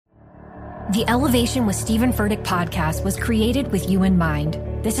The Elevation with Stephen Furtick podcast was created with you in mind.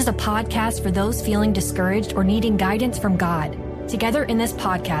 This is a podcast for those feeling discouraged or needing guidance from God. Together in this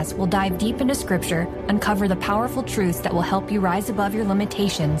podcast, we'll dive deep into scripture, uncover the powerful truths that will help you rise above your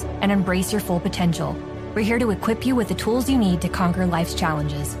limitations and embrace your full potential. We're here to equip you with the tools you need to conquer life's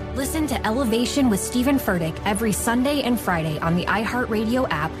challenges. Listen to Elevation with Stephen Furtick every Sunday and Friday on the iHeartRadio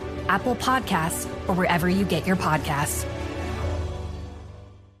app, Apple Podcasts, or wherever you get your podcasts.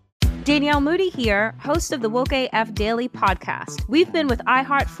 Danielle Moody here, host of the Woke AF Daily podcast. We've been with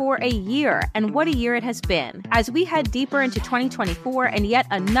iHeart for a year, and what a year it has been. As we head deeper into 2024 and yet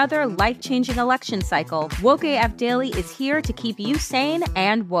another life-changing election cycle, Woke AF Daily is here to keep you sane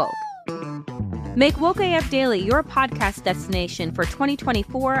and woke. Make Woke AF Daily your podcast destination for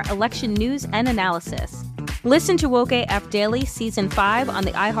 2024 election news and analysis. Listen to Woke AF Daily Season 5 on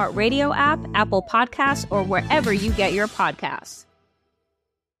the iHeartRadio app, Apple Podcasts, or wherever you get your podcasts.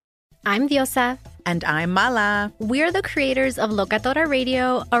 I'm Diosa. And I'm Mala. We're the creators of Locatora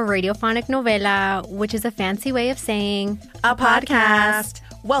Radio, a radiophonic novela, which is a fancy way of saying a podcast.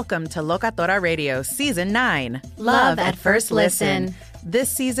 Welcome to Locatora Radio Season 9. Love at First Listen.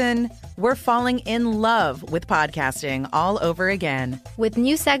 This season, we're falling in love with podcasting all over again. With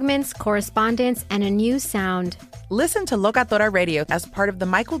new segments, correspondence, and a new sound. Listen to Locatora Radio as part of the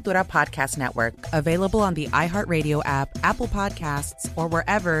My Cultura Podcast Network. Available on the iHeartRadio app, Apple Podcasts, or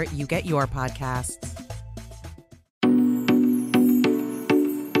wherever you get your podcasts.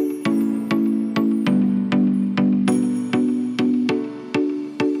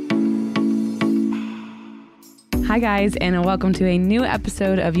 Hi guys, and welcome to a new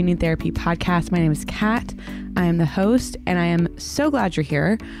episode of You Need Therapy podcast. My name is Kat. I am the host, and I am so glad you're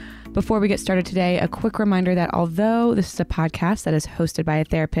here. Before we get started today, a quick reminder that although this is a podcast that is hosted by a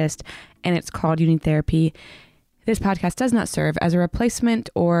therapist and it's called You Need Therapy, this podcast does not serve as a replacement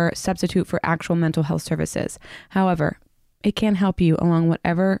or substitute for actual mental health services. However, it can help you along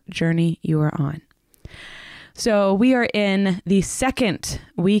whatever journey you are on. So we are in the second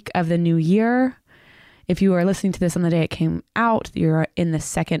week of the new year. If you are listening to this on the day it came out, you're in the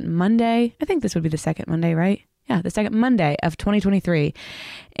second Monday. I think this would be the second Monday, right? Yeah, the second Monday of 2023.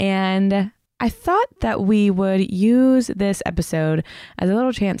 And I thought that we would use this episode as a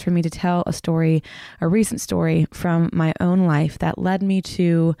little chance for me to tell a story, a recent story from my own life that led me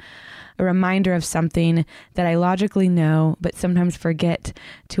to a reminder of something that I logically know, but sometimes forget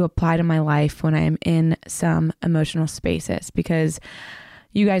to apply to my life when I am in some emotional spaces. Because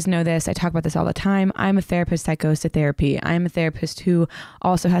you guys know this. I talk about this all the time. I'm a therapist that goes to therapy. I'm a therapist who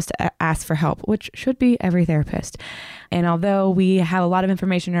also has to ask for help, which should be every therapist. And although we have a lot of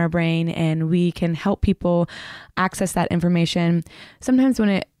information in our brain and we can help people access that information, sometimes when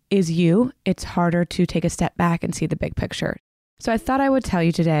it is you, it's harder to take a step back and see the big picture. So I thought I would tell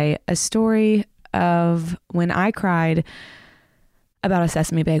you today a story of when I cried about a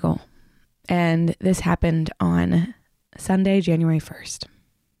sesame bagel. And this happened on Sunday, January 1st.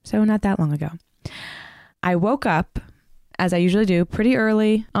 So not that long ago. I woke up, as I usually do, pretty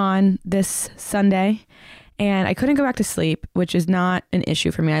early on this Sunday, and I couldn't go back to sleep, which is not an issue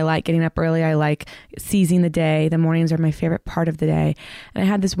for me. I like getting up early. I like seizing the day. The mornings are my favorite part of the day. And I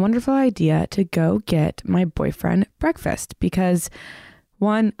had this wonderful idea to go get my boyfriend breakfast because,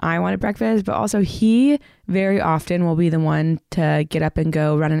 one, I wanted breakfast, but also he very often will be the one to get up and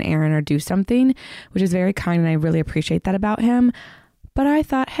go run an errand or do something, which is very kind, and I really appreciate that about him. But I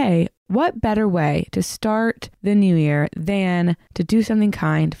thought, hey, what better way to start the new year than to do something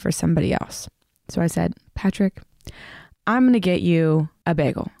kind for somebody else? So I said, Patrick, I'm going to get you a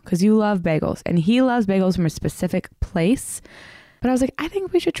bagel because you love bagels. And he loves bagels from a specific place. But I was like, I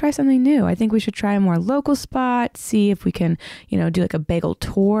think we should try something new. I think we should try a more local spot, see if we can, do like a bagel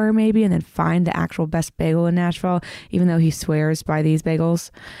tour maybe, and then find the actual best bagel in Nashville, even though he swears by these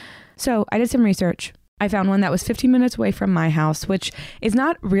bagels. So I did some research. I found one that was 15 minutes away from my house, which is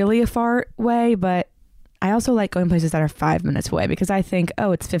not really a far way, but I also like going places that are 5 minutes away because I think,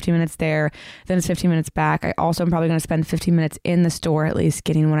 oh, it's 15 minutes there, then it's 15 minutes back. I also am probably going to spend 15 minutes in the store at least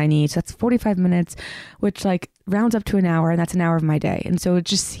getting what I need. So that's 45 minutes, which rounds up to an hour, and that's an hour of my day. And so it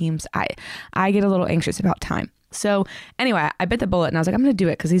just seems, I get a little anxious about time. So anyway, I bit the bullet and I was like, I'm going to do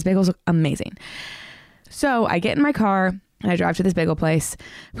it because these bagels look amazing. So I get in my car and I drive to this bagel place.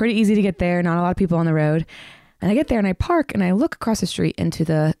 Pretty easy to get there. Not a lot of people on the road. And I get there and I park and I look across the street into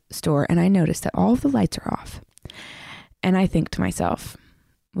the store and I notice that all of the lights are off. And I think to myself,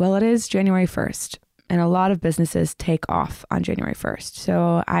 well, it is January 1st and a lot of businesses take off on January 1st.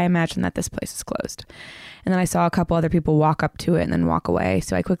 So I imagine that this place is closed. And then I saw a couple other people walk up to it and then walk away.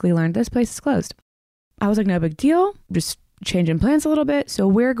 So I quickly learned this place is closed. I was like, no big deal. Just changing plans a little bit. So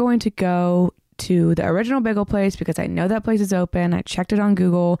we're going to go to the original bagel place because I know that place is open. I checked it on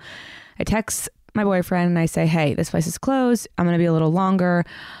Google. I text my boyfriend and I say, hey, this place is closed. I'm going to be a little longer.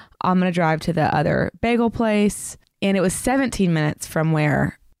 I'm going to drive to the other bagel place. And it was 17 minutes from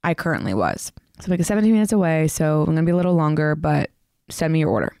where I currently was. So like 17 minutes away. So I'm going to be a little longer, but send me your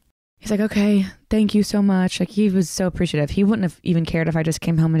order. He's like, okay, thank you so much. Like, he was so appreciative. He wouldn't have even cared if I just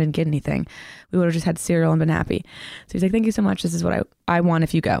came home and didn't get anything. We would have just had cereal and been happy. So he's like, thank you so much. This is what I want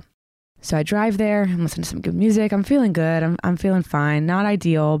if you go. So I drive there. I'm listening to some good music. I'm feeling good. I'm feeling fine. Not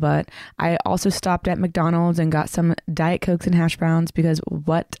ideal, but I also stopped at McDonald's and got some Diet Cokes and hash browns because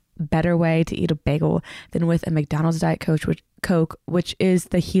what better way to eat a bagel than with a McDonald's Diet Coke, which is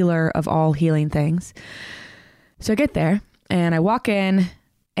the healer of all healing things. So I get there and I walk in.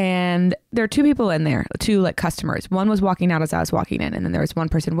 And there are two people in there, two like customers. One was walking out as I was walking in. And then there was one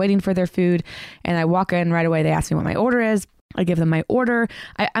person waiting for their food. And I walk in right away. They ask me what my order is. I give them my order.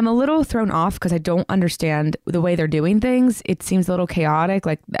 I'm a little thrown off because I don't understand the way they're doing things. It seems a little chaotic.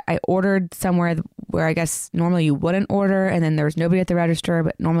 Like I ordered somewhere where I guess normally you wouldn't order. And then there was nobody at the register,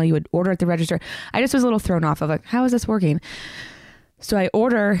 but normally you would order at the register. I just was a little thrown off of like, how is this working? So I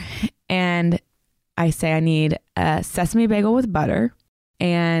order and I say I need a sesame bagel with butter.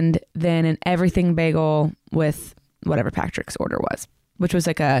 And then an everything bagel with whatever Patrick's order was, which was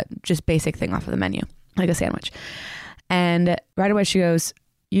like a just basic thing off of the menu, like a sandwich. And right away she goes,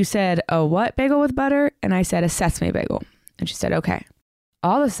 you said a what bagel with butter? And I said a sesame bagel. And she said, okay.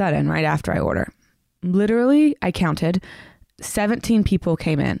 All of a sudden, right after I order, literally I counted 17 people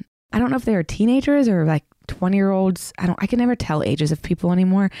came in. I don't know if they were teenagers or like 20-year-olds. I can never tell ages of people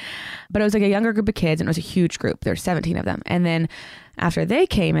anymore, but it was like a younger group of kids and it was a huge group. There were 17 of them. And then after they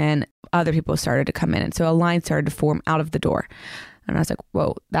came in, other people started to come in. And so a line started to form out of the door. And I was like,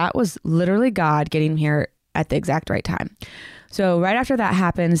 whoa, that was literally God getting here at the exact right time. So right after that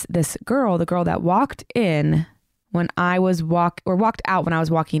happens, this girl, the girl that walked in when I was walked out when I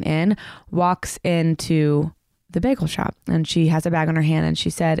was walking in, walks into the bagel shop and she has a bag on her hand and she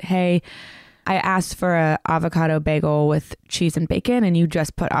said, hey, I asked for a avocado bagel with cheese and bacon and you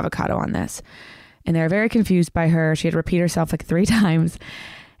just put avocado on this. And they were very confused by her. She had to repeat herself like 3 times.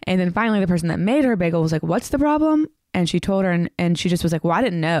 And then finally the person that made her bagel was like, what's the problem? And she told her and she just was like, well, I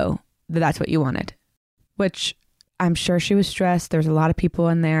didn't know that that's what you wanted, which I'm sure she was stressed. There's a lot of people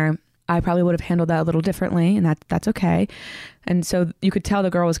in there. I probably would have handled that a little differently and that's okay. And so you could tell the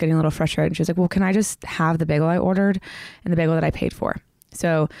girl was getting a little frustrated. She was like, well, can I just have the bagel I ordered and the bagel that I paid for?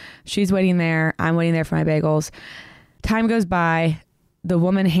 So she's waiting there. I'm waiting there for my bagels. Time goes by. The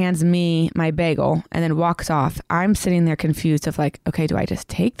woman hands me my bagel and then walks off. I'm sitting there confused of like, okay, do I just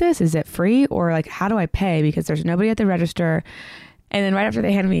take this? Is it free? Or like, how do I pay? Because there's nobody at the register. And then right after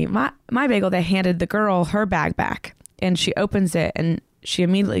they handed me my bagel, they handed the girl her bag back and she opens it and she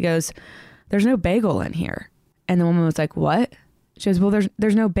immediately goes, there's no bagel in here. And the woman was like, what? She goes, well,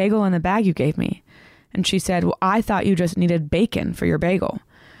 there's no bagel in the bag you gave me. And she said, well, I thought you just needed bacon for your bagel.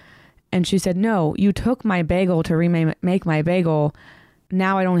 And she said, no, you took my bagel to remake my bagel.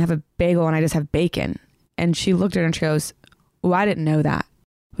 Now I don't have a bagel and I just have bacon. And she looked at her and she goes, well, I didn't know that,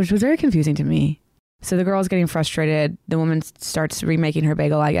 which was very confusing to me. So the girl's getting frustrated. The woman starts remaking her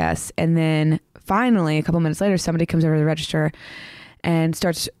bagel, I guess. And then finally, a couple minutes later, somebody comes over to the register and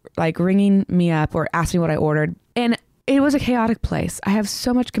starts like ringing me up or asking me what I ordered. And it was a chaotic place. I have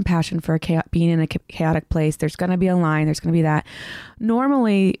so much compassion for being in a chaotic place. There's going to be a line. There's going to be that.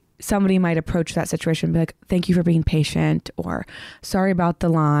 Normally, somebody might approach that situation and be like, thank you for being patient, or sorry about the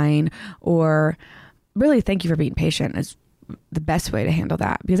line, or really thank you for being patient is the best way to handle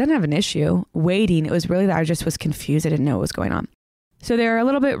that, because I didn't have an issue waiting. It was really that I just was confused. I didn't know what was going on. So they were a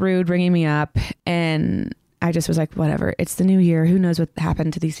little bit rude ringing me up, and I just was like, whatever, it's the new year. Who knows what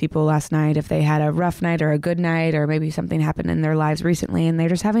happened to these people last night, if they had a rough night or a good night, or maybe something happened in their lives recently and they're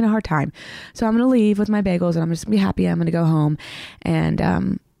just having a hard time. So I'm going to leave with my bagels and I'm just going to be happy. I'm going to go home and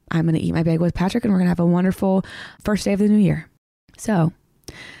I'm going to eat my bagel with Patrick and we're going to have a wonderful first day of the new year. So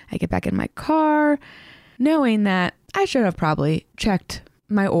I get back in my car knowing that I should have probably checked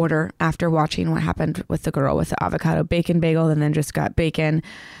my order after watching what happened with the girl with the avocado bacon bagel and then just got bacon.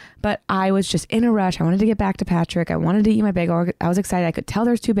 But I was just in a rush. I wanted to get back to Patrick. I wanted to eat my bagel. I was excited. I could tell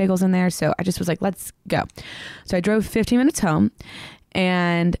there's 2 bagels in there. So I just was like, let's go. So I drove 15 minutes home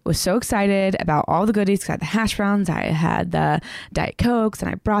and was so excited about all the goodies. I had the hash browns. I had the Diet Cokes and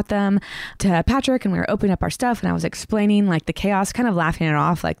I brought them to Patrick and we were opening up our stuff and I was explaining like the chaos, kind of laughing it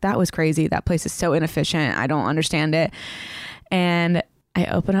off. Like, that was crazy. That place is so inefficient. I don't understand it. And I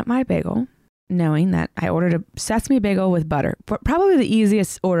open up my bagel knowing that I ordered a sesame bagel with butter. Probably the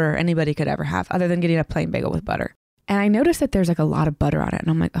easiest order anybody could ever have, other than getting a plain bagel with butter. And I noticed that there's like a lot of butter on it. And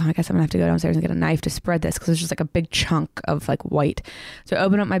I'm like, oh, I guess I'm gonna have to go downstairs and get a knife to spread this because it's just like a big chunk of like white. So I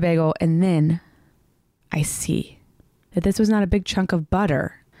open up my bagel and then I see that this was not a big chunk of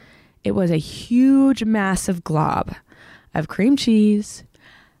butter. It was a huge, massive glob of cream cheese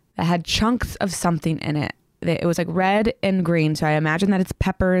that had chunks of something in it. It was like red and green. So I imagine that it's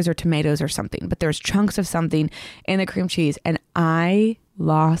peppers or tomatoes or something, but there's chunks of something in the cream cheese. And I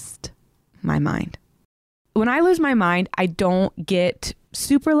lost my mind. When I lose my mind, I don't get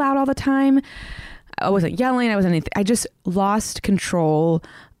super loud all the time. I wasn't yelling. I wasn't anything. I just lost control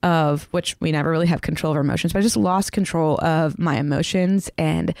of, which we never really have control of our emotions, but I just lost control of my emotions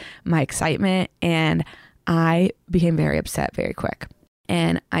and my excitement. And I became very upset very quick.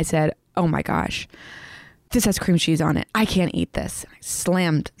 And I said, oh my gosh, this has cream cheese on it. I can't eat this. I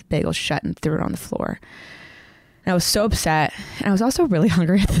slammed the bagel shut and threw it on the floor. And I was so upset. And I was also really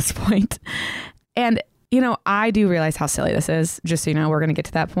hungry at this point. And you know, I do realize how silly this is, just so you know, we're going to get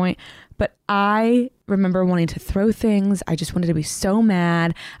to that point. But I remember wanting to throw things. I just wanted to be so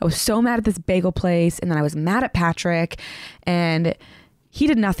mad. I was so mad at this bagel place. And then I was mad at Patrick. And he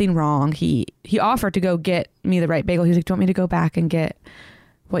did nothing wrong. He offered to go get me the right bagel. He was like, do you want me to go back and get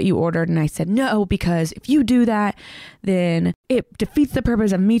what you ordered? And I said, no, because if you do that, then it defeats the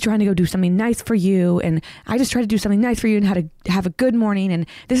purpose of me trying to go do something nice for you. And I just tried to do something nice for you and how to have a good morning. And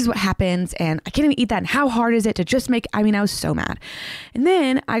this is what happens. And I can't even eat that. And how hard is it to just make, I was so mad. And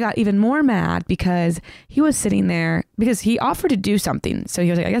then I got even more mad because he was sitting there because he offered to do something. So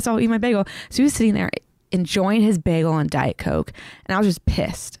he was like, I guess I'll eat my bagel. So he was sitting there enjoying his bagel and Diet Coke. And I was just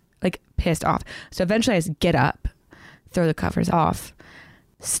pissed off. So eventually I just get up, throw the covers off,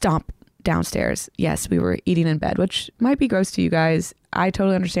 stomp downstairs. Yes, we were eating in bed, which might be gross to you guys. I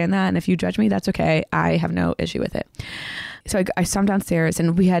totally understand that. And if you judge me, that's okay. I have no issue with it. So I stomped downstairs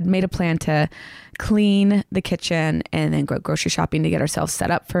and we had made a plan to clean the kitchen and then go grocery shopping to get ourselves set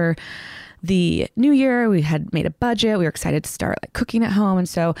up for the new year. We had made a budget. We were excited to start like cooking at home. And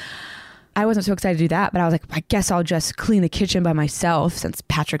so I wasn't so excited to do that, but I was like, I guess I'll just clean the kitchen by myself since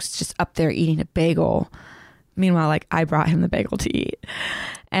Patrick's just up there eating a bagel. Meanwhile, like I brought him the bagel to eat.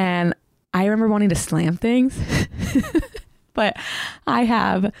 And I remember wanting to slam things, but I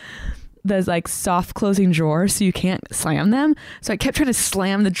have those like soft closing drawers so you can't slam them. So I kept trying to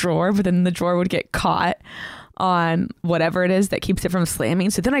slam the drawer, but then the drawer would get caught on whatever it is that keeps it from slamming.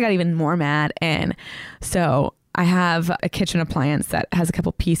 So then I got even more mad. And so I have a kitchen appliance that has a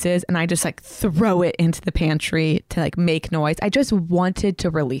couple pieces and I just like throw it into the pantry to like make noise. I just wanted to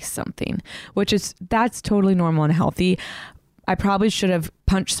release something, that's totally normal and healthy. I probably should have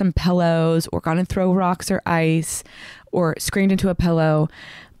punched some pillows or gone and throw rocks or ice or screamed into a pillow,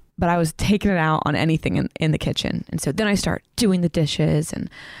 but I was taking it out on anything in the kitchen. And so then I start doing the dishes. And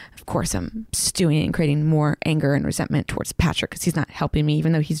of course I'm stewing and creating more anger and resentment towards Patrick because he's not helping me,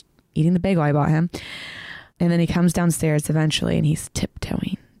 even though he's eating the bagel I bought him. And then he comes downstairs eventually and he's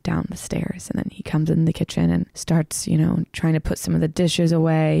tiptoeing down the stairs. And then he comes in the kitchen and starts, trying to put some of the dishes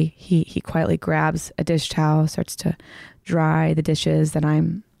away. He quietly grabs a dish towel, starts to dry the dishes that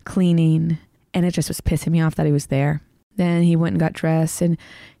I'm cleaning. And it just was pissing me off that he was there. Then he went and got dressed and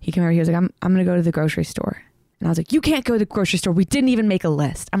he came over. He was like, I'm going to go to the grocery store. And I was like, you can't go to the grocery store. We didn't even make a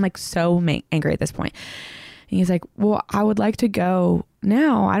list. I'm like so angry at this point. And he's like, well, I would like to go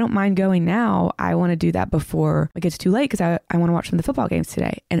now. I don't mind going now. I want to do that before it gets too late because I want to watch some of the football games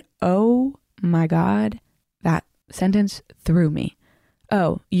today. And oh my God, that sentence threw me.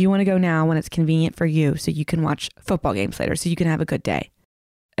 Oh, you want to go now when it's convenient for you so you can watch football games later so you can have a good day.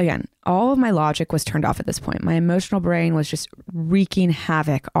 Again, all of my logic was turned off at this point. My emotional brain was just wreaking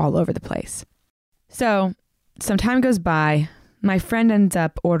havoc all over the place. So some time goes by. My friend ends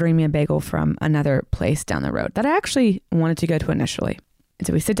up ordering me a bagel from another place down the road that I actually wanted to go to initially. And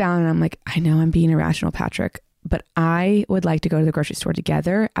so we sit down and I'm like, I know I'm being irrational, Patrick, but I would like to go to the grocery store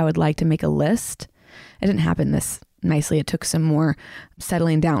together. I would like to make a list. It didn't happen this nicely. It took some more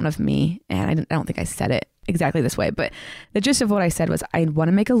settling down of me. And I don't think I said it exactly this way, but the gist of what I said was I want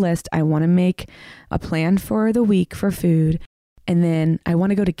to make a list. I want to make a plan for the week for food. And then I want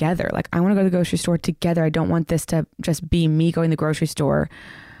to go together. Like I want to go to the grocery store together. I don't want this to just be me going to the grocery store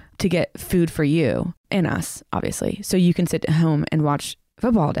to get food for you and us, obviously. So you can sit at home and watch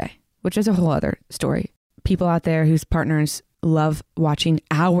football all day, which is a whole other story. People out there whose partners love watching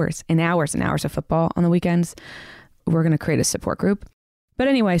hours and hours and hours of football on the weekends. We're going to create a support group. But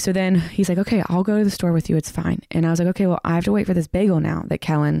anyway, so then he's like, okay, I'll go to the store with you. It's fine. And I was like, okay, well, I have to wait for this bagel now that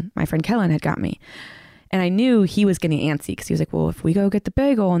my friend Kellen had got me. And I knew he was getting antsy because he was like, well, if we go get the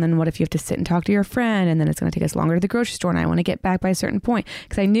bagel, and then what if you have to sit and talk to your friend, and then it's going to take us longer to the grocery store, and I want to get back by a certain point.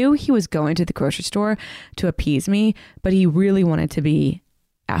 Because I knew he was going to the grocery store to appease me, but he really wanted to be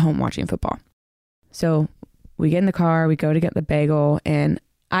at home watching football. So we get in the car, we go to get the bagel, and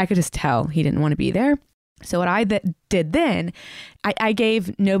I could just tell he didn't want to be there. So what I did then, I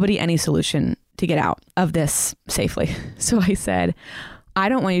gave nobody any solution to get out of this safely. So I said, I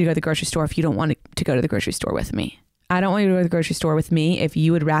don't want you to go to the grocery store if you don't want to go to the grocery store with me. I don't want you to go to the grocery store with me if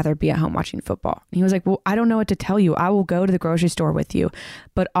you would rather be at home watching football. And he was like, well, I don't know what to tell you. I will go to the grocery store with you,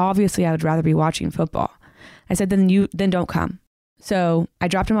 but obviously I would rather be watching football. I said, then don't come. So I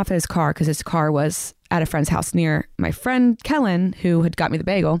dropped him off at his car because his car was at a friend's house near my friend Kellen, who had got me the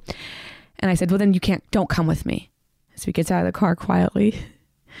bagel. And I said, well, then don't come with me. So he gets out of the car quietly.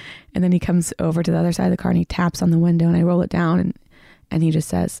 And then he comes over to the other side of the car and he taps on the window, and I roll it down and he just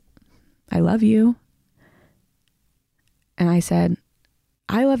says, I love you. And I said,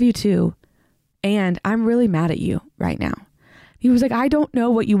 I love you too. And I'm really mad at you right now. He was like, I don't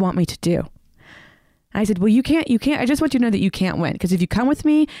know what you want me to do. And I said, well, you can't, I just want you to know that you can't win. Because if you come with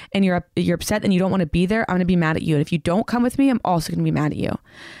me and you're upset and you don't want to be there, I'm going to be mad at you. And if you don't come with me, I'm also going to be mad at you.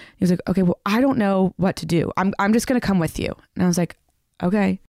 He was like, okay, well, I don't know what to do. I'm just going to come with you. And I was like,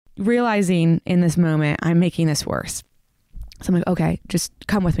 okay. Realizing in this moment, I'm making this worse. So I'm like, okay, just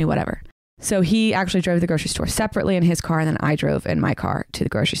come with me, whatever. So he actually drove to the grocery store separately in his car, and then I drove in my car to the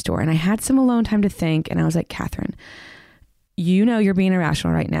grocery store. And I had some alone time to think, and I was like, Catherine, you know you're being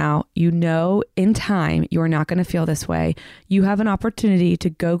irrational right now. You know in time you're not going to feel this way. You have an opportunity to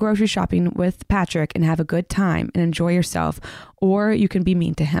go grocery shopping with Patrick and have a good time and enjoy yourself, or you can be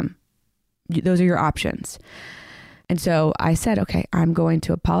mean to him. Those are your options. And so I said, okay, I'm going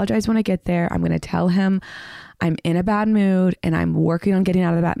to apologize when I get there. I'm going to tell him I'm in a bad mood and I'm working on getting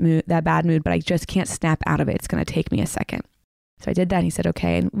out of that bad mood, but I just can't snap out of it. It's going to take me a second. So I did that and he said,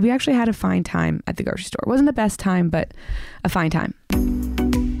 okay. And we actually had a fine time at the grocery store. It wasn't the best time, but a fine time.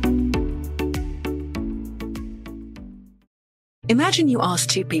 Imagine you ask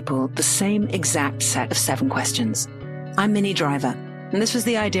two people the same exact set of 7 questions. I'm Minnie Driver, and this was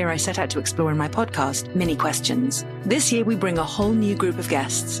the idea I set out to explore in my podcast, Minnie Questions. This year, we bring a whole new group of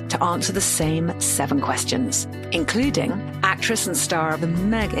guests to answer the same 7 questions, including actress and star of the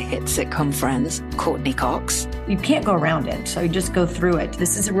mega hit sitcom Friends, Courtney Cox. You can't go around it, so you just go through it.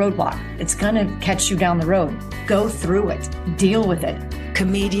 This is a roadblock. It's going to catch you down the road. Go through it. Deal with it.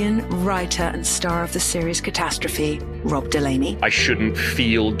 Comedian, writer, and star of the series Catastrophe, Rob Delaney. I shouldn't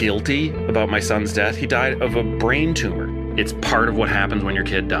feel guilty about my son's death. He died of a brain tumor. It's part of what happens when your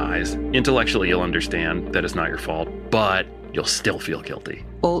kid dies. Intellectually, you'll understand that it's not your fault, but you'll still feel guilty.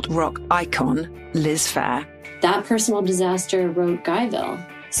 Alt-rock icon, Liz Phair. That personal disaster wrote Guyville.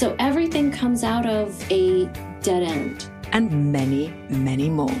 So everything comes out of a dead end. And many, many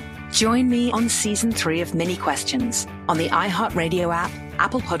more. Join me on Season 3 of Minnie Questions on the iHeartRadio app,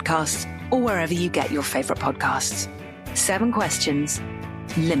 Apple Podcasts, or wherever you get your favorite podcasts. 7 questions,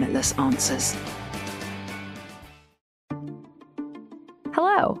 limitless answers.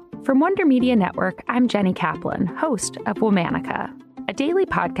 Hello. From Wonder Media Network, I'm Jenny Kaplan, host of Womanica, a daily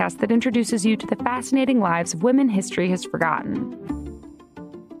podcast that introduces you to the fascinating lives of women history has forgotten.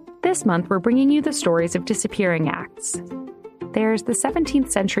 This month, we're bringing you the stories of disappearing acts. There's the 17th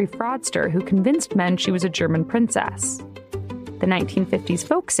century fraudster who convinced men she was a German princess. The 1950s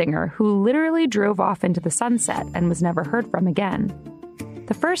folk singer who literally drove off into the sunset and was never heard from again.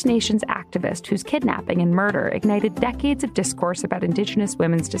 The First Nations activist whose kidnapping and murder ignited decades of discourse about Indigenous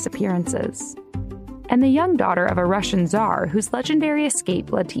women's disappearances. And the young daughter of a Russian czar whose legendary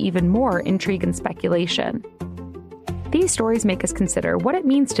escape led to even more intrigue and speculation. These stories make us consider what it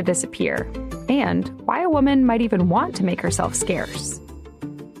means to disappear, and why a woman might even want to make herself scarce.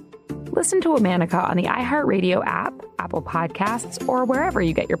 Listen to Womanica on the iHeartRadio app, Apple Podcasts, or wherever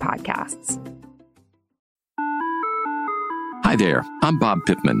you get your podcasts. Hi there, I'm Bob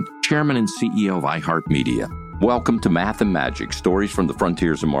Pittman, Chairman and CEO of iHeartMedia. Welcome to Math and Magic, Stories from the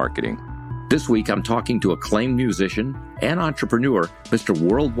Frontiers of Marketing. This week, I'm talking to acclaimed musician and entrepreneur, Mr.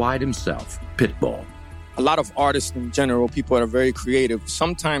 Worldwide himself, Pitbull. A lot of artists in general, people that are very creative,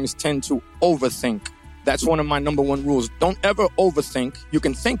 sometimes tend to overthink. That's one of my number 1 rules. Don't ever overthink. You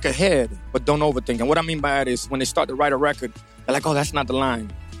can think ahead, but don't overthink. And what I mean by that is when they start to write a record, they're like, oh, that's not the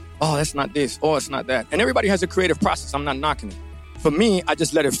line. Oh, that's not this. Oh, it's not that. And everybody has a creative process. I'm not knocking it. For me, I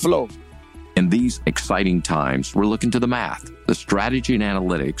just let it flow. In these exciting times, we're looking to the math, the strategy and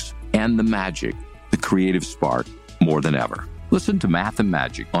analytics, and the magic, the creative spark, more than ever. Listen to Math and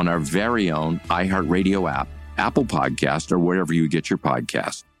Magic on our very own iHeartRadio app, Apple Podcast, or wherever you get your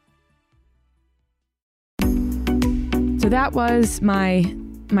podcasts. So that was my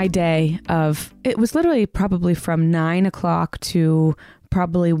day of, it was literally probably from 9 o'clock to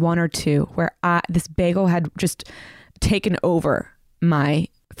probably 1 or 2, where this bagel had just taken over my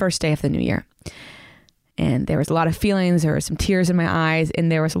first day of the new year. And there was a lot of feelings, there were some tears in my eyes,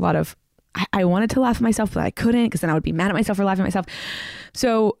 and there was a lot of, I wanted to laugh at myself, but I couldn't, because then I would be mad at myself for laughing at myself.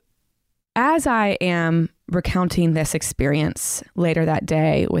 So as I am recounting this experience later that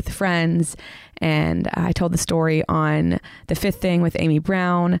day with friends, and I told the story on The Fifth Thing with Amy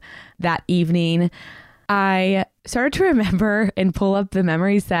Brown that evening, I started to remember and pull up the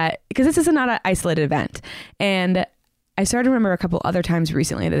memories that, because this is not an isolated event, and I started to remember a couple other times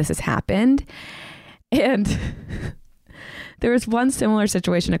recently that this has happened. And there was one similar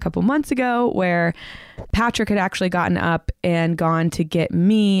situation a couple months ago where Patrick had actually gotten up and gone to get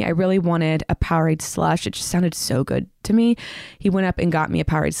me. I really wanted a Powerade slush. It just sounded so good to me. He went up and got me a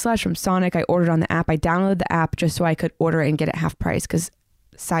Powerade slush from Sonic. I ordered on the app. I downloaded the app just so I could order it and get it half price. Because,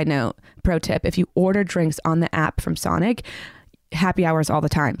 side note, pro tip, if you order drinks on the app from Sonic, happy hours all the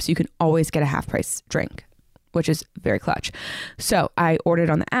time. So you can always get a half price drink, which is very clutch. So I ordered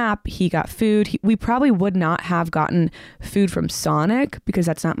on the app. He got food. We probably would not have gotten food from Sonic because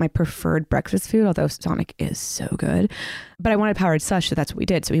that's not my preferred breakfast food, although Sonic is so good. But I wanted Powerade slush, so that's what we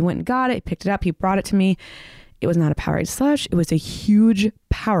did. So he went and got it, he picked it up, he brought it to me. It was not a Powerade slush. It was a huge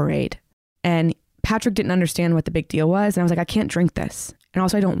Powerade. And Patrick didn't understand what the big deal was. And I was like, I can't drink this. And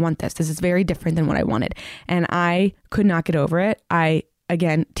also, I don't want this. This is very different than what I wanted. And I could not get over it.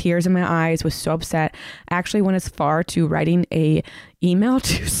 Again, tears in my eyes, was so upset. I actually went as far to writing a email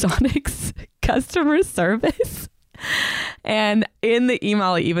to Sonic's customer service. And in the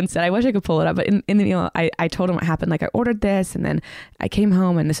email, I even said, I wish I could pull it up, but in the email, I told him what happened. Like, I ordered this and then I came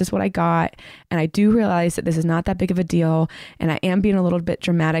home and this is what I got. And I do realize that this is not that big of a deal. And I am being a little bit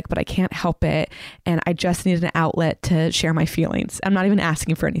dramatic, but I can't help it. And I just needed an outlet to share my feelings. I'm not even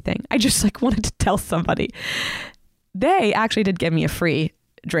asking for anything. I just wanted to tell somebody. They actually did give me a free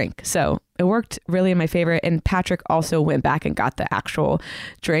drink. So it worked really in my favor. And Patrick also went back and got the actual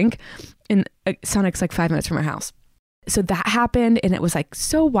drink. And Sonic's 5 minutes from our house. So that happened. And it was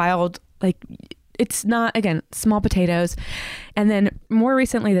so wild. It's not, again, small potatoes. And then more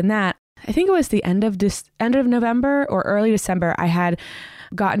recently than that, I think it was the end of November or early December, I had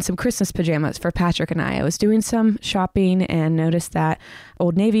gotten some Christmas pajamas for Patrick and I. I was doing some shopping and noticed that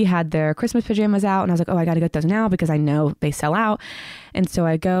Old Navy had their Christmas pajamas out, and I was like, oh, I got to get those now because I know they sell out. And so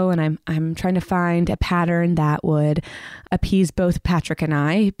I go and I'm trying to find a pattern that would appease both Patrick and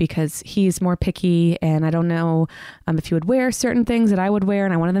I, because he's more picky and I don't know if he would wear certain things that I would wear,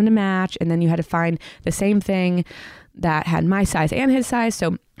 and I wanted them to match. And then you had to find the same thing that had my size and his size.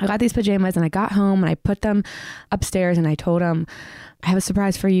 So I got these pajamas and I got home and I put them upstairs and I told him, I have a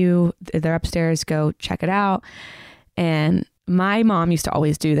surprise for you. They're upstairs. Go check it out. And my mom used to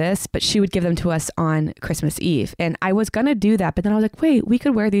always do this, but she would give them to us on Christmas Eve. And I was going to do that, but then I was like, wait, we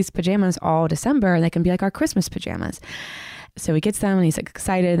could wear these pajamas all December and they can be like our Christmas pajamas. So he gets them and he's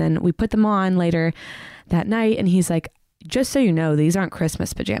excited, and we put them on later that night. And he's like, just so you know, these aren't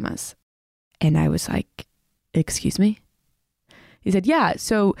Christmas pajamas. And I was like, excuse me? He said, yeah,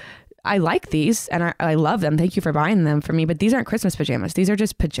 so I like these and I love them. Thank you for buying them for me. But these aren't Christmas pajamas. These are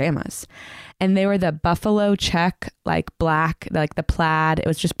just pajamas. And they were the buffalo check, black, the plaid. It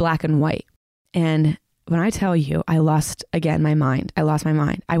was just black and white. And when I tell you, I lost, again, my mind. I lost my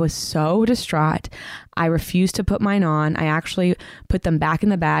mind. I was so distraught. I refused to put mine on. I actually put them back in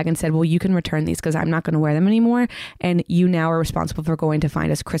the bag and said, well, you can return these because I'm not going to wear them anymore. And you now are responsible for going to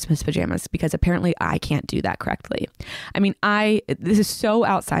find us Christmas pajamas, because apparently I can't do that correctly. I mean, this is so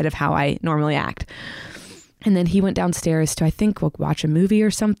outside of how I normally act. And then he went downstairs to, I think, watch a movie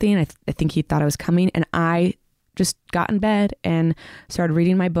or something. I think he thought I was coming. And I just got in bed and started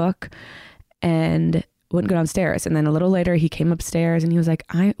reading my book and wouldn't go downstairs. And then a little later he came upstairs and he was like,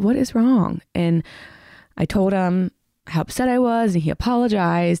 what is wrong? And I told him how upset I was, and he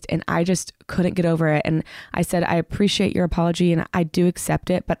apologized, and I just couldn't get over it. And I said, I appreciate your apology and I do accept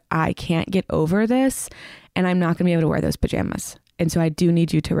it, but I can't get over this and I'm not going to be able to wear those pajamas. And so I do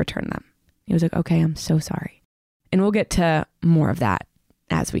need you to return them. He was like, okay, I'm so sorry. And we'll get to more of that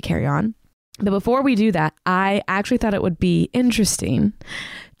as we carry on. But before we do that, I actually thought it would be interesting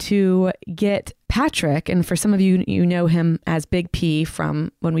to get Patrick, and for some of you, you know him as Big P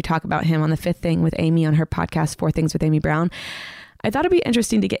from when we talk about him on The Fifth Thing with Amy on her podcast, 4 Things with Amy Brown. I thought it'd be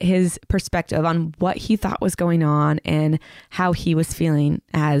interesting to get his perspective on what he thought was going on and how he was feeling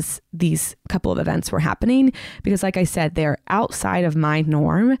as these couple of events were happening. Because like I said, they're outside of my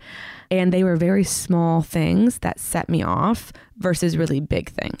norm and they were very small things that set me off versus really big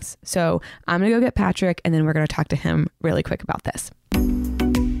things. So I'm going to go get Patrick and then we're going to talk to him really quick about this.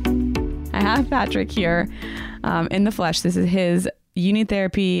 I have Patrick here in the flesh. This is his You Need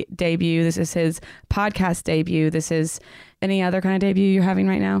Therapy debut. This is his podcast debut. This is any other kind of debut you're having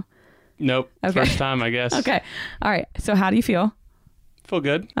right now? Nope. Okay. First time, I guess. Okay. All right. So how do you feel? Feel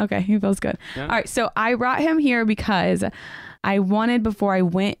good. Okay. He feels good. Yeah. All right. So I brought him here because I wanted, before I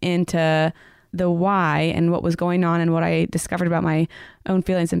went into the why and what was going on and what I discovered about my own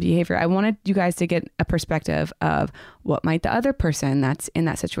feelings and behavior, I wanted you guys to get a perspective of what might the other person that's in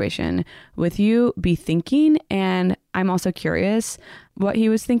that situation with you be thinking. And I'm also curious what he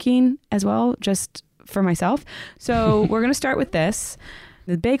was thinking as well, just for myself. So we're going to start with this.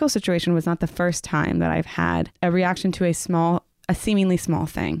 The bagel situation was not the first time that I've had a reaction to a seemingly small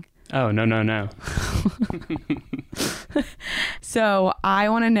thing. Oh, no. So I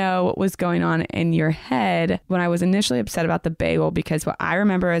want to know what was going on in your head when I was initially upset about the bagel, because what I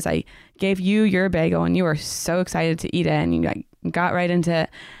remember is I gave you your bagel and you were so excited to eat it and you got right into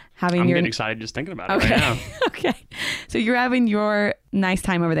having I'm getting excited just thinking about it right now. Okay. So you're having your nice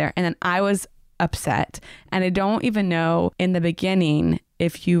time over there. And then I was upset. And I don't even know in the beginning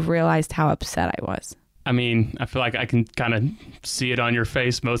if you realized how upset I was. I mean, I feel like I can kind of see it on your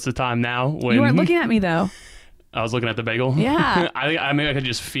face most of the time now. When you weren't looking at me though. I was looking at the bagel. Yeah. I mean, I could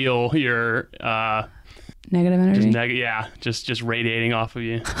just feel your negative energy. Just radiating off of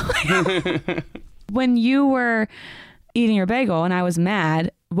you. When you were eating your bagel and I was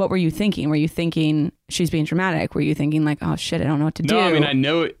mad, what were you thinking? Were you thinking she's being dramatic? Were you thinking like, oh shit, I don't know what to do? No, I mean, I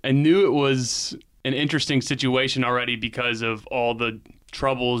knew it was an interesting situation already because of all the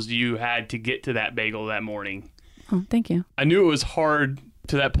troubles you had to get to that bagel that morning. Oh, thank you. I knew it was hard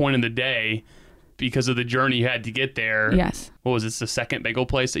to that point in the day because of the journey you had to get there. Yes. What was this, the second bagel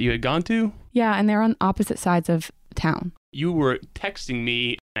place that you had gone to? Yeah, and they're on opposite sides of town. You were texting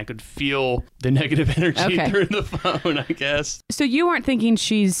me. I could feel the negative energy through the phone, I guess. So you weren't thinking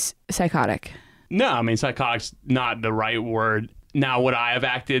she's psychotic? No, I mean, psychotic's not the right word. Now, would I have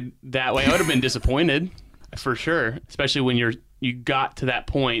acted that way? I would have been disappointed, for sure. Especially when you got to that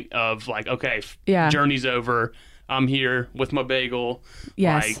point of like, okay, journey's over. I'm here with my bagel.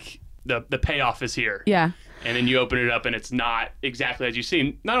 Yes. Like, the payoff is here. Yeah. And then you open it up and it's not exactly as you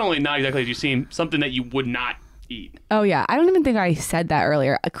seem. Not only not exactly as you seem, something that you would not eat. Oh yeah. I don't even think I said that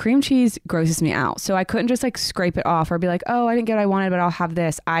earlier. A cream cheese grosses me out. So I couldn't just like scrape it off or be like, oh, I didn't get what I wanted, but I'll have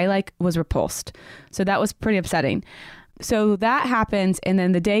this. I like was repulsed. So that was pretty upsetting. So that happens. And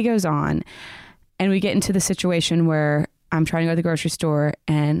then the day goes on and we get into the situation where I'm trying to go to the grocery store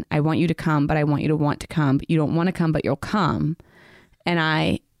and I want you to come, but I want you to want to come. But you don't want to come, but you'll come. And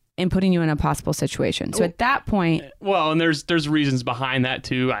I am putting you in a possible situation. So at that point... Well, and there's reasons behind that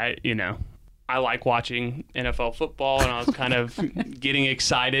too. I like watching NFL football and I was kind of getting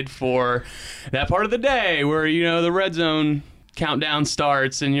excited for that part of the day where, the red zone countdown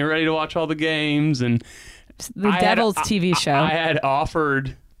starts and you're ready to watch all the games. And the Devil's TV show. I had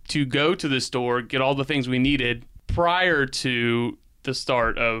offered to go to the store, get all the things we needed prior to the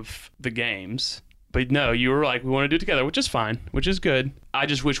start of the games. But no, you were like, we want to do it together, which is fine, which is good. I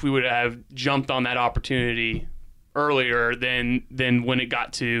just wish we would have jumped on that opportunity earlier than when it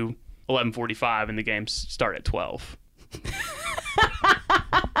got to 11:45 and the games start at 12.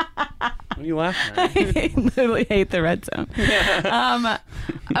 What are you laughing at? I literally hate the red zone.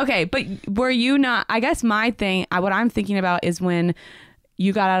 Okay, but were you not... I guess my thing, what I'm thinking about is when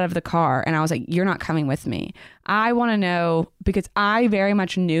you got out of the car and I was like, you're not coming with me. I want to know, because I very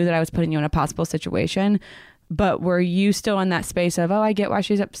much knew that I was putting you in a possible situation, but were you still in that space of, oh, I get why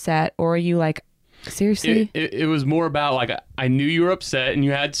she's upset? Or are you like, seriously? It was more about like, I knew you were upset and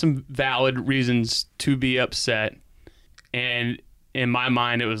you had some valid reasons to be upset. And in my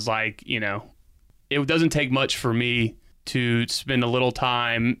mind, it was like, it doesn't take much for me to spend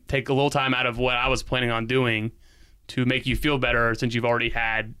take a little time out of what I was planning on doing to make you feel better since you've already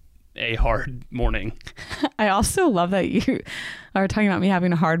had a hard morning. I also love that you are talking about me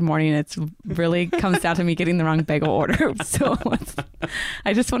having a hard morning. It's really comes down to me getting the wrong bagel order. So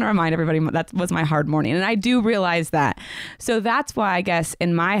I just want to remind everybody that was my hard morning. And I do realize that. So that's why I guess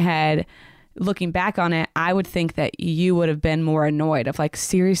in my head, looking back on it, I would think that you would have been more annoyed of like,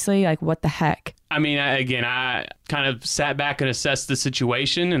 seriously, like what the heck? I mean, I kind of sat back and assessed the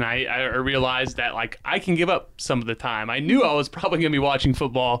situation, and I realized that like I can give up some of the time. I knew I was probably going to be watching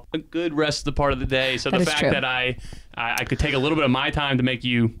football a good rest of the part of the day. So the fact that I I could take a little bit of my time to make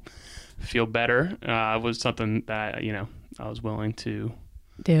you feel better was something that, you know, I was willing to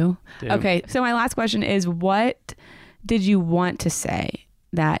do. Okay. So my last question is, what did you want to say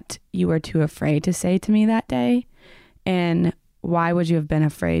that you were too afraid to say to me that day? And why would you have been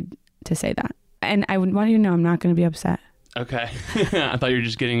afraid to say that? And I would want you to know I'm not going to be upset. Okay. I thought you were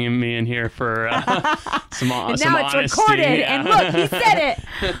just getting me in here for some honesty. Now it's recorded, yeah. And look, he said it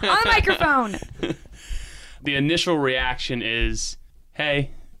on the microphone. The initial reaction is,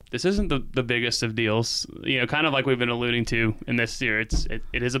 hey, this isn't the biggest of deals. You know, kind of like we've been alluding to in this year. It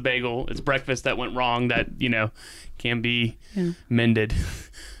is a bagel. It's breakfast that went wrong that, you know, can be mended.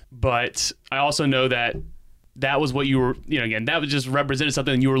 But I also know that was what you were, you know, again, that was just represented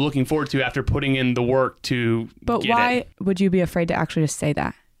something you were looking forward to after putting in the work to But why would you be afraid to actually just say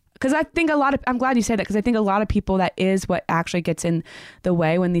that? Because I think I'm glad you say that, because I think a lot of people, that is what actually gets in the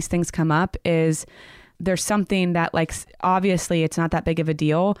way when these things come up, is there's something that, like, obviously it's not that big of a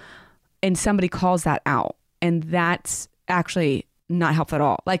deal, and somebody calls that out, and that's actually not helpful at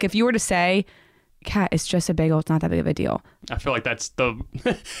all. Like, if you were to say, Kat, it's just a bagel, it's not that big of a deal, I feel like that's the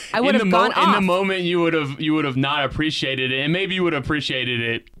I would have gone off. In the moment you would have not appreciated it, and maybe you would have appreciated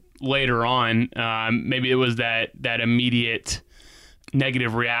it later on. Maybe it was that immediate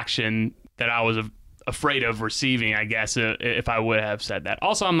negative reaction that I was afraid of receiving, I guess, if I would have said that.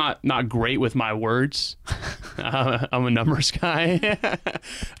 Also, I'm not great with my words. I'm a numbers guy.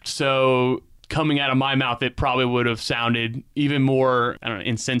 So coming out of my mouth, it probably would have sounded even more, I don't know,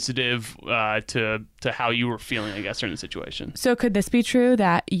 insensitive to how you were feeling, I guess, during the situation. So could this be true,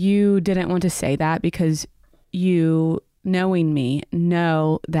 that you didn't want to say that because you, knowing me,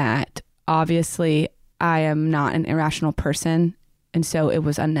 know that obviously I am not an irrational person, and so it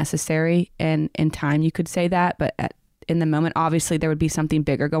was unnecessary, and in time you could say that, but in the moment, obviously there would be something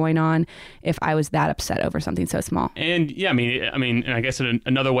bigger going on if I was that upset over something so small. And yeah, I mean, and I guess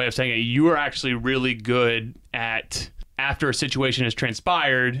another way of saying it, you are actually really good at, after a situation has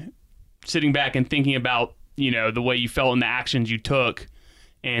transpired, sitting back and thinking about, you know, the way you felt and the actions you took,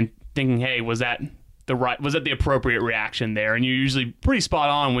 and thinking, hey, was that the appropriate reaction there? And you're usually pretty spot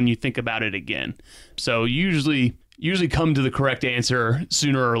on when you think about it again. So usually come to the correct answer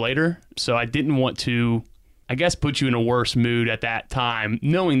sooner or later. So I didn't want to, I guess, put you in a worse mood at that time,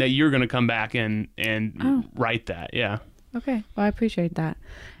 knowing that you're going to come back and write that. Yeah. Okay. Well, I appreciate that.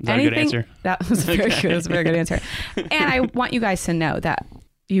 Is that a good answer? That was very good. It was a very good answer. And I want you guys to know that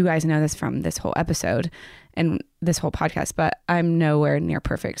you guys know this from this whole episode and this whole podcast, but I'm nowhere near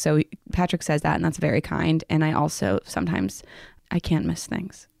perfect. So Patrick says that, and that's very kind. And I also, sometimes I can't miss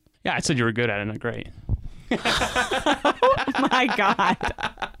things. Yeah, I said you were good at it, not great. Oh my God.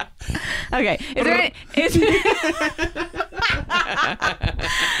 Okay. Is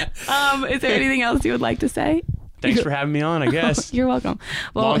there anything else you would like to say? Thanks for having me on, I guess. You're welcome.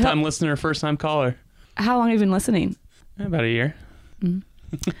 Well, long-time listener, first-time caller. How long have you been listening? About a year.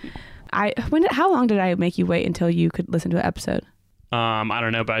 Mm-hmm. How long did I make you wait until you could listen to an episode? I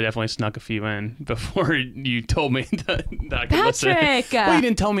don't know, but I definitely snuck a few in before you told me that I could listen. Patrick! Well, you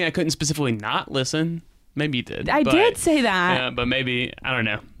didn't tell me I couldn't specifically not listen. Maybe you did. I did say that. Yeah, but maybe, I don't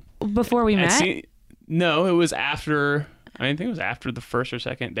know. Before we met? No, it was after, I think it was after the first or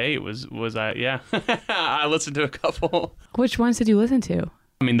second date yeah. I listened to a couple. Which ones did you listen to?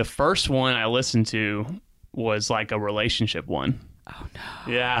 I mean, the first one I listened to was like a relationship one. Oh,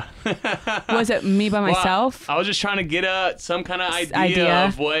 no. Yeah. Was it me by myself? I was just trying to get some kind of idea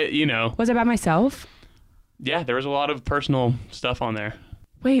of what, you know. Was it by myself? Yeah, there was a lot of personal stuff on there.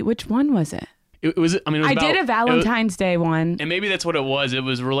 Wait, which one was it? It was I did a Valentine's Day one. And maybe that's what it was. It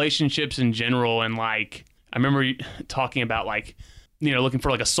was relationships in general. And like, I remember talking about like, you know, looking for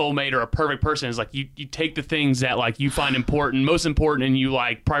like a soulmate or a perfect person. It's like you take the things that like you find most important, and you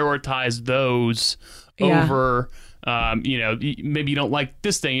like prioritize those over, you know, maybe you don't like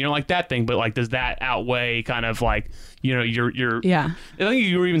this thing, you don't like that thing, but like, does that outweigh kind of like, you know, your I think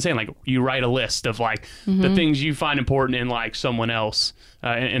you were even saying like you write a list of like the things you find important in like someone else,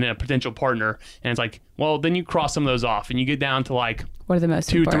 in a potential partner, and it's like, well, then you cross some of those off and you get down to like what are the most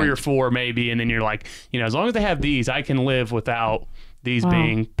 2, important? 3 or 4 maybe, and then you're like, you know, as long as they have these, I can live without these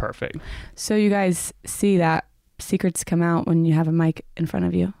being perfect. So you guys see that secrets come out when you have a mic in front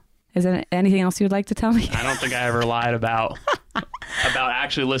of you. Is there anything else you would like to tell me? I don't think I ever lied about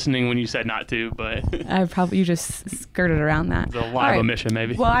actually listening when you said not to, but you just skirted around that. It's a live omission,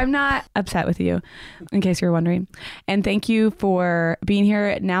 maybe. Well, I'm not upset with you, in case you're wondering. And thank you for being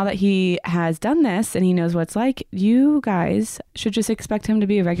here. Now that he has done this and he knows what it's like, you guys should just expect him to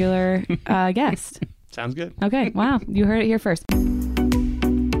be a regular guest. Sounds good. Okay. Wow. You heard it here first.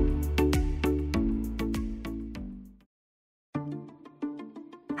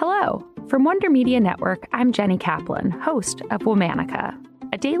 Hello. From Wonder Media Network, I'm Jenny Kaplan, host of Womanica,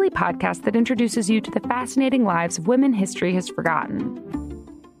 a daily podcast that introduces you to the fascinating lives of women history has forgotten.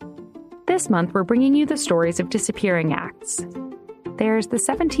 This month, we're bringing you the stories of disappearing acts. There's the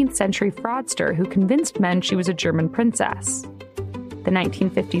 17th century fraudster who convinced men she was a German princess. The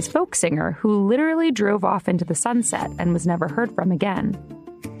 1950s folk singer who literally drove off into the sunset and was never heard from again.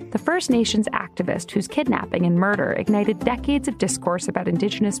 The First Nations activist whose kidnapping and murder ignited decades of discourse about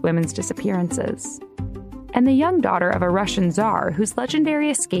Indigenous women's disappearances. And the young daughter of a Russian czar whose legendary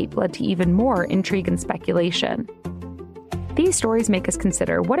escape led to even more intrigue and speculation. These stories make us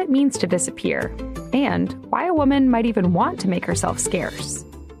consider what it means to disappear, and why a woman might even want to make herself scarce.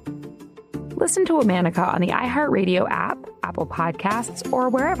 Listen to Womanica on the iHeartRadio app, Apple Podcasts, or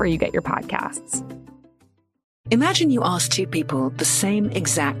wherever you get your podcasts. Imagine you ask two people the same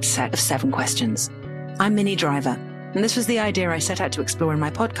exact set of 7 questions. I'm Minnie Driver, and this was the idea I set out to explore in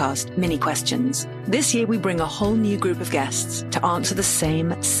my podcast, Mini Questions. This year, we bring a whole new group of guests to answer the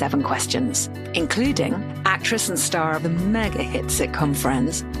same 7 questions, including actress and star of the mega hit sitcom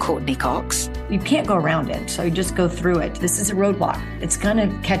Friends, Courtney Cox. You can't go around it, so you just go through it. This is a roadblock. It's going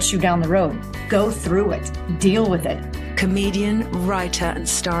to catch you down the road. Go through it. Deal with it. Comedian, writer, and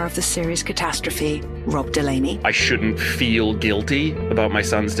star of the series Catastrophe, Rob Delaney. I shouldn't feel guilty about my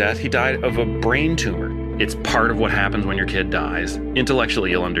son's death. He died of a brain tumor. It's part of what happens when your kid dies.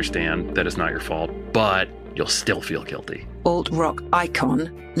 Intellectually, you'll understand that it's not your fault, but you'll still feel guilty. Alt-rock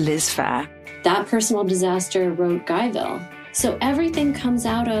icon, Liz Phair. That personal disaster wrote Guyville. So everything comes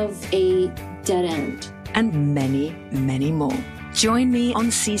out of a dead end. And many, many more. Join me on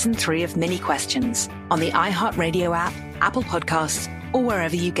Season 3 of Mini Questions on the iHeartRadio app, Apple Podcasts, or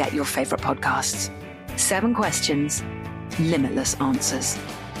wherever you get your favorite podcasts. 7 questions, limitless answers.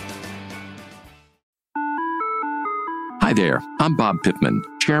 Hi there, I'm Bob Pittman,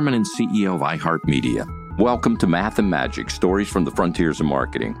 Chairman and CEO of iHeartMedia. Welcome to Math and Magic, Stories from the Frontiers of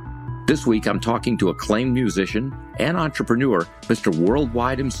Marketing. This week, I'm talking to acclaimed musician and entrepreneur, Mr.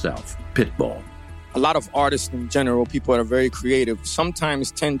 Worldwide himself, Pitbull. A lot of artists in general, people that are very creative,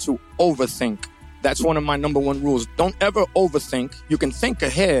 sometimes tend to overthink. That's one of my number 1 rules. Don't ever overthink. You can think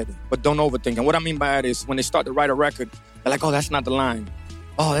ahead, but don't overthink. And what I mean by that is when they start to write a record, they're like, oh, that's not the line.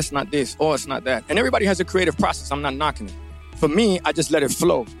 Oh, that's not this. Oh, it's not that. And everybody has a creative process. I'm not knocking it. For me, I just let it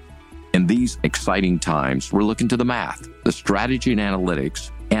flow. In these exciting times, we're looking to the math, the strategy and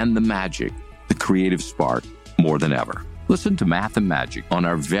analytics, and the magic, the creative spark, more than ever. Listen to Math and Magic on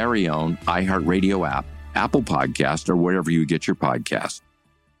our very own iHeartRadio app, Apple Podcast, or wherever you get your podcasts.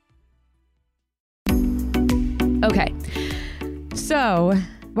 Okay. So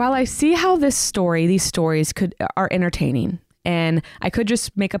while I see how these stories are entertaining, and I could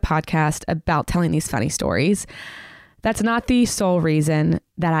just make a podcast about telling these funny stories, that's not the sole reason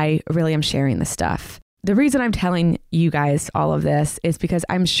that I really am sharing this stuff. The reason I'm telling you guys all of this is because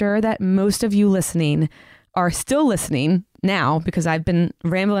I'm sure that most of you listening are still listening now, because I've been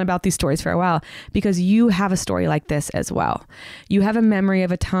rambling about these stories for a while, because you have a story like this as well. You have a memory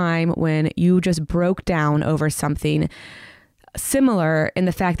of a time when you just broke down over something similar in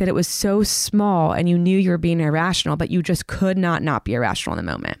the fact that it was so small and you knew you were being irrational, but you just could not be irrational in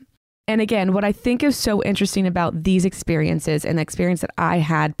the moment. And again, what I think is so interesting about these experiences and the experience that I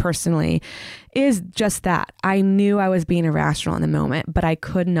had personally is just that. I knew I was being irrational in the moment, but I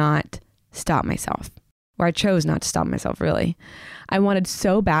could not stop myself. Or I chose not to stop myself, really. I wanted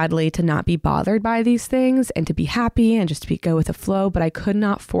so badly to not be bothered by these things and to be happy and just to go with the flow, but I could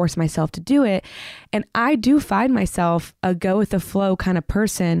not force myself to do it. And I do find myself a go with the flow kind of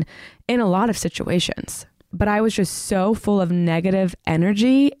person in a lot of situations. But I was just so full of negative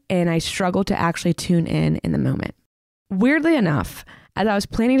energy and I struggled to actually tune in the moment. Weirdly enough, as I was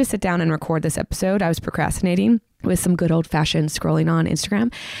planning to sit down and record this episode, I was procrastinating with some good old-fashioned scrolling on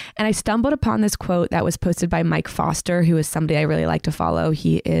Instagram. And I stumbled upon this quote that was posted by Mike Foster, who is somebody I really like to follow.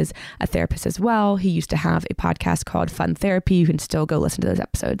 He is a therapist as well. He used to have a podcast called Fun Therapy. You can still go listen to those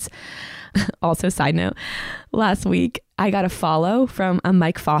episodes. Also, side note, last week I got a follow from a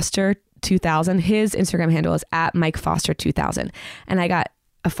Mike Foster 2000. His Instagram handle is @MikeFoster2000. And I got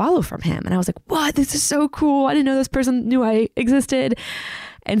a follow from him. And I was like, what? This is so cool. I didn't know this person knew I existed.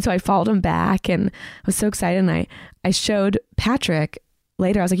 And so I followed him back and I was so excited. And I showed Patrick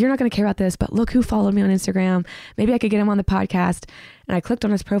later. I was like, you're not going to care about this, but look who followed me on Instagram. Maybe I could get him on the podcast. And I clicked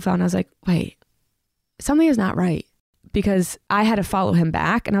on his profile and I was like, wait, something is not right. Because I had to follow him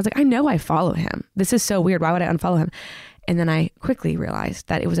back. And I was like, I know I follow him. This is so weird. Why would I unfollow him? And then I quickly realized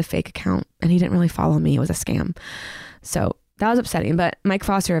that it was a fake account and he didn't really follow me. It was a scam. So that was upsetting. But Mike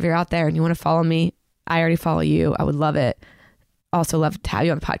Foster, if you're out there and you want to follow me, I already follow you. I would love it. also love to have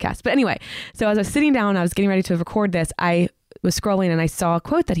you on the podcast. But anyway, so as I was sitting down, I was getting ready to record this, I was scrolling and I saw a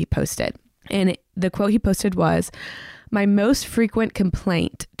quote that he posted. And the quote he posted was, "My most frequent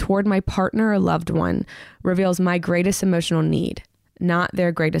complaint toward my partner or loved one reveals my greatest emotional need, not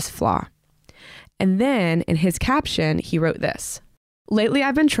their greatest flaw." And then in his caption, he wrote this: "Lately,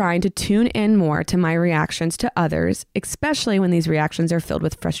 I've been trying to tune in more to my reactions to others, especially when these reactions are filled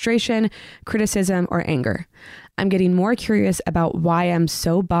with frustration, criticism, or anger. I'm getting more curious about why I'm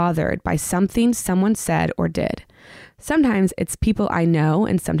so bothered by something someone said or did. Sometimes it's people I know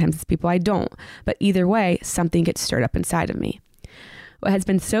and sometimes it's people I don't, but either way, something gets stirred up inside of me. What has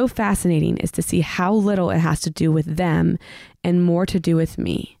been so fascinating is to see how little it has to do with them and more to do with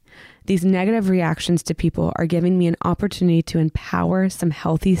me. These negative reactions to people are giving me an opportunity to empower some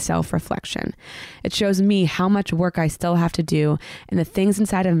healthy self-reflection. It shows me how much work I still have to do and the things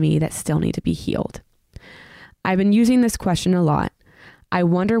inside of me that still need to be healed. I've been using this question a lot. I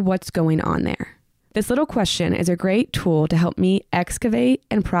wonder what's going on there. This little question is a great tool to help me excavate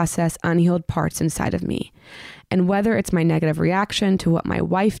and process unhealed parts inside of me. And whether it's my negative reaction to what my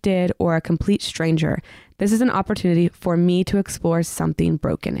wife did or a complete stranger, this is an opportunity for me to explore something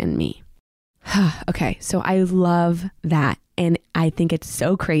broken in me." Okay, so I love that. And I think it's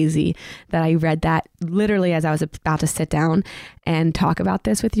so crazy that I read that literally as I was about to sit down and talk about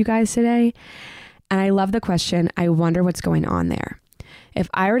this with you guys today. And I love the question, I wonder what's going on there. If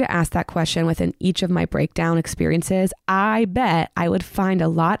I were to ask that question within each of my breakdown experiences, I bet I would find a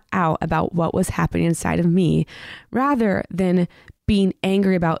lot out about what was happening inside of me rather than being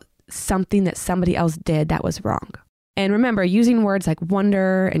angry about something that somebody else did that was wrong. And remember, using words like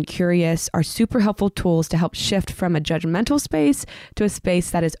wonder and curious are super helpful tools to help shift from a judgmental space to a space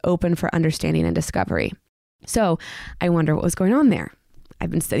that is open for understanding and discovery. So I wonder what was going on there. I've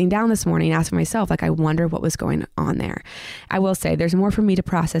been sitting down this morning asking myself, I wonder what was going on there. I will say there's more for me to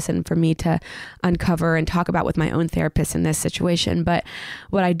process and for me to uncover and talk about with my own therapist in this situation. But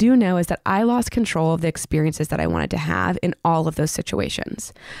what I do know is that I lost control of the experiences that I wanted to have in all of those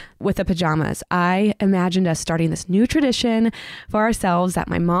situations. With the pajamas, I imagined us starting this new tradition for ourselves that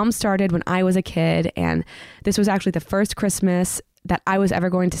my mom started when I was a kid. And this was actually the first Christmas that I was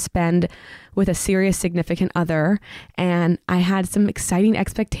ever going to spend with a serious significant other. And I had some exciting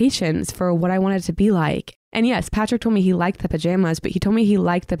expectations for what I wanted it to be like. And yes, Patrick told me he liked the pajamas, but he told me he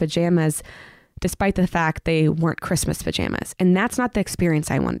liked the pajamas despite the fact they weren't Christmas pajamas. And that's not the experience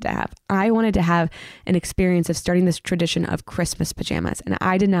I wanted to have. I wanted to have an experience of starting this tradition of Christmas pajamas. And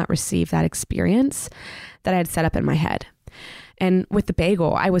I did not receive that experience that I had set up in my head. And with the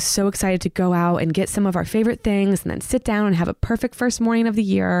bagel, I was so excited to go out and get some of our favorite things and then sit down and have a perfect first morning of the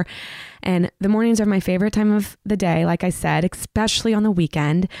year. And the mornings are my favorite time of the day, like I said, especially on the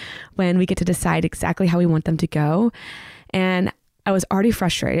weekend when we get to decide exactly how we want them to go. And I was already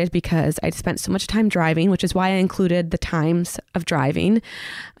frustrated because I'd spent so much time driving, which is why I included the times of driving.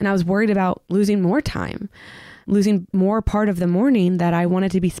 And I was worried about losing more time, losing more part of the morning that I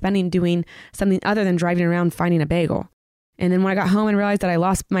wanted to be spending doing something other than driving around finding a bagel. And then when I got home and realized that I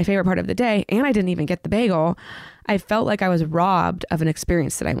lost my favorite part of the day and I didn't even get the bagel, I felt like I was robbed of an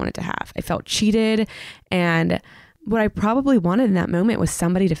experience that I wanted to have. I felt cheated. And what I probably wanted in that moment was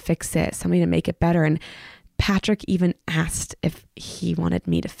somebody to fix it, somebody to make it better. And Patrick even asked if he wanted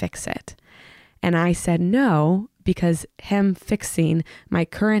me to fix it. And I said no, because him fixing my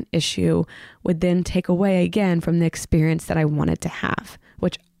current issue would then take away again from the experience that I wanted to have,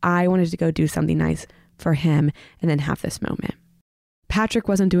 which I wanted to go do something nice for him and then have this moment. Patrick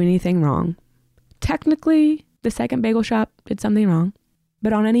wasn't doing anything wrong. Technically, the second bagel shop did something wrong,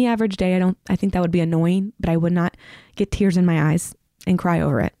 but on any average day, I think that would be annoying, but I would not get tears in my eyes and cry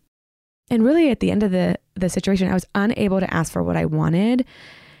over it. And really at the end of the situation, I was unable to ask for what I wanted.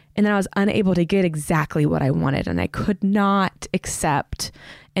 And then I was unable to get exactly what I wanted. And I could not accept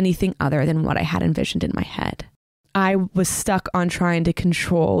anything other than what I had envisioned in my head. I was stuck on trying to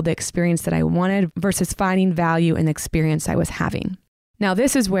control the experience that I wanted versus finding value in the experience I was having. Now,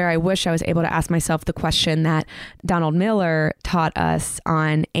 this is where I wish I was able to ask myself the question that Donald Miller taught us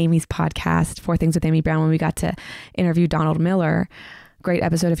on Amy's podcast, 4 Things with Amy Brown, when we got to interview Donald Miller. Great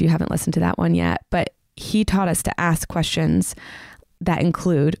episode if you haven't listened to that one yet. But he taught us to ask questions that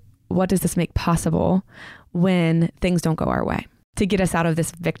include, what does this make possible when things don't go our way? To get us out of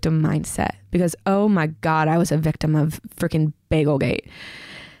this victim mindset. Because, oh my God, I was a victim of freaking Bagelgate.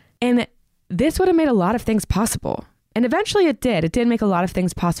 And this would have made a lot of things possible. And eventually it did. It did make a lot of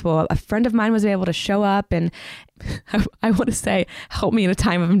things possible. A friend of mine was able to show up and I want to say, help me in a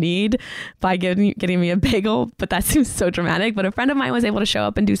time of need by getting me a bagel, but that seems so dramatic. But a friend of mine was able to show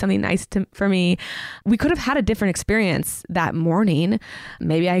up and do something nice for me. We could have had a different experience that morning.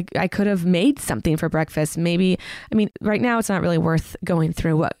 Maybe I could have made something for breakfast. Maybe, I mean, right now it's not really worth going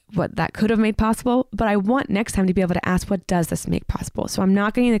through what that could have made possible, but I want next time to be able to ask, what does this make possible? So I'm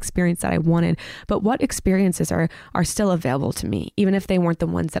not getting the experience that I wanted, but what experiences are still available to me, even if they weren't the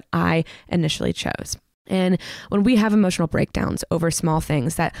ones that I initially chose. And when we have emotional breakdowns over small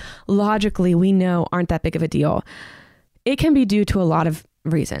things that logically we know aren't that big of a deal, it can be due to a lot of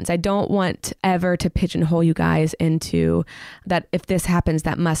reasons. I don't want ever to pigeonhole you guys into that if this happens,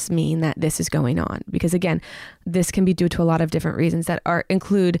 that must mean that this is going on. Because again, this can be due to a lot of different reasons that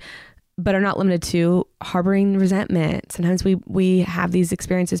include, but are not limited to, harboring resentment. Sometimes we have these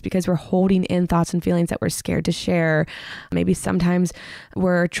experiences because we're holding in thoughts and feelings that we're scared to share. Maybe sometimes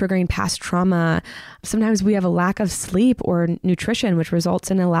we're triggering past trauma. Sometimes we have a lack of sleep or nutrition, which results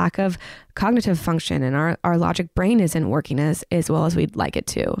in a lack of cognitive function, and our logic brain isn't working as well as we'd like it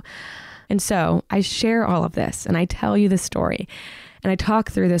to. And so I share all of this and I tell you this story. And I talk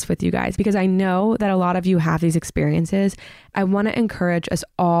through this with you guys because I know that a lot of you have these experiences. I want to encourage us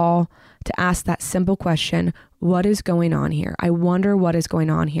all to ask that simple question, what is going on here? I wonder what is going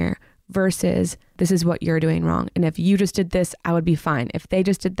on here, versus this is what you're doing wrong. And if you just did this, I would be fine. If they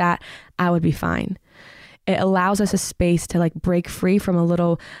just did that, I would be fine. It allows us a space to break free from a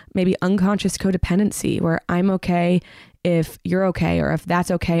little maybe unconscious codependency where I'm okay if you're okay, or if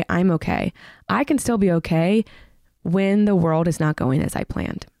that's okay, I'm okay. I can still be okay when the world is not going as I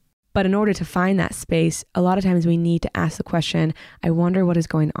planned. But in order to find that space, a lot of times we need to ask the question, I wonder what is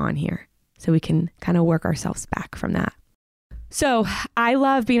going on here, so we can kind of work ourselves back from that. So I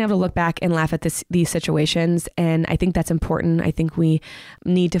love being able to look back and laugh at these situations. And I think that's important. I think we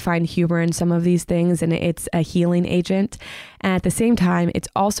need to find humor in some of these things, and it's a healing agent. And at the same time, it's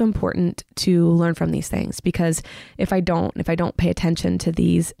also important to learn from these things, because if I don't pay attention to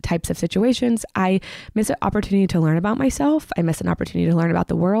these types of situations, I miss an opportunity to learn about myself. I miss an opportunity to learn about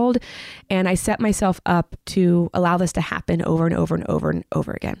the world. And I set myself up to allow this to happen over and over and over and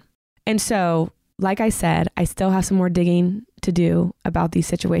over again. And so, like I said, I still have some more digging to do about these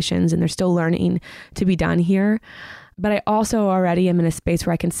situations, and there's still learning to be done here. But I also already am in a space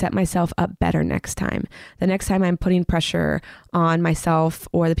where I can set myself up better next time. The next time I'm putting pressure on myself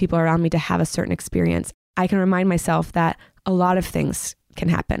or the people around me to have a certain experience, I can remind myself that a lot of things can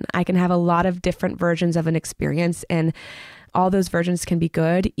happen. I can have a lot of different versions of an experience, and all those versions can be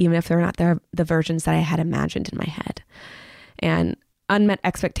good, even if they're not the versions that I had imagined in my head. And unmet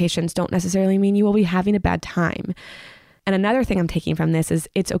expectations don't necessarily mean you will be having a bad time. And another thing I'm taking from this is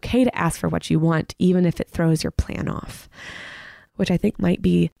it's okay to ask for what you want, even if it throws your plan off, which I think might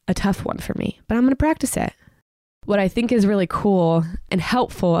be a tough one for me, but I'm going to practice it. What I think is really cool and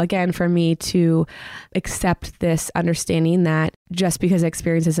helpful, again, for me to accept this understanding that just because the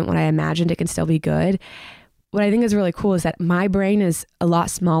experience isn't what I imagined, it can still be good. What I think is really cool is that my brain is a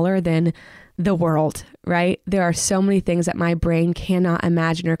lot smaller than the world, right? There are so many things that my brain cannot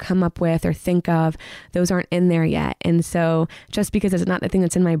imagine or come up with or think of. Those aren't in there yet. And so just because it's not the thing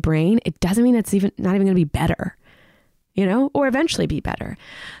that's in my brain, it doesn't mean it's not even going to be better, or eventually be better.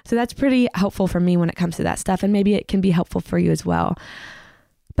 So that's pretty helpful for me when it comes to that stuff. And maybe it can be helpful for you as well.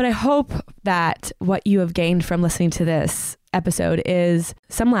 But I hope that what you have gained from listening to this episode is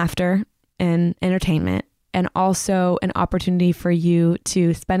some laughter and entertainment, and also an opportunity for you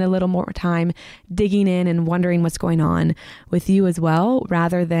to spend a little more time digging in and wondering what's going on with you as well,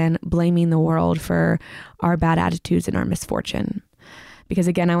 rather than blaming the world for our bad attitudes and our misfortune. Because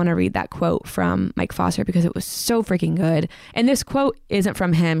again, I want to read that quote from Mike Foster because it was so freaking good. And this quote isn't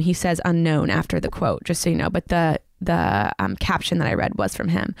from him. He says unknown after the quote, just so you know, but the caption that I read was from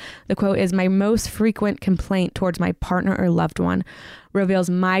him. The quote is, "My most frequent complaint towards my partner or loved one reveals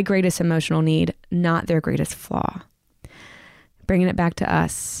my greatest emotional need, not their greatest flaw." Bringing it back to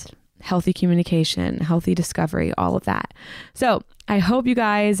us, healthy communication, healthy discovery, all of that. So I hope you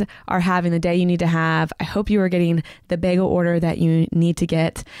guys are having the day you need to have. I hope you are getting the bagel order that you need to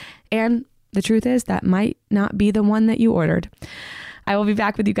get. And the truth is that might not be the one that you ordered. I will be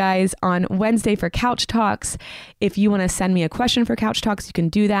back with you guys on Wednesday for Couch Talks. If you want to send me a question for Couch Talks, you can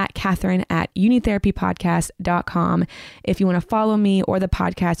do that, Catherine at younneedtherapypodcast.com. If you want to follow me or the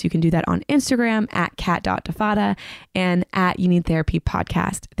podcast, you can do that on Instagram at cat.tafada and at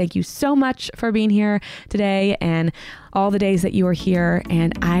younneedtherapypodcast. Thank you so much for being here today and all the days that you are here.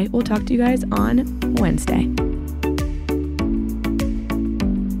 And I will talk to you guys on Wednesday.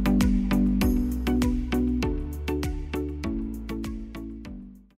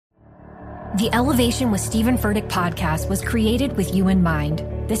 The Elevation with Stephen Furtick podcast was created with you in mind.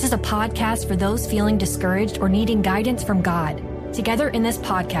 This is a podcast for those feeling discouraged or needing guidance from God. Together in this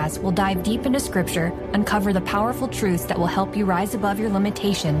podcast, we'll dive deep into scripture, uncover the powerful truths that will help you rise above your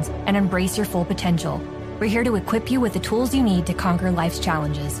limitations and embrace your full potential. We're here to equip you with the tools you need to conquer life's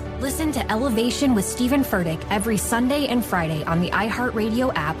challenges. Listen to Elevation with Stephen Furtick every Sunday and Friday on the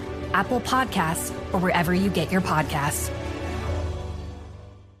iHeartRadio app, Apple Podcasts, or wherever you get your podcasts.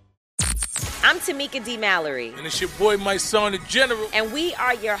 I'm Tamika D. Mallory. And it's your boy, my son, the General. And we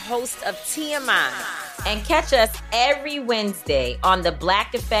are your hosts of TMI. And catch us every Wednesday on the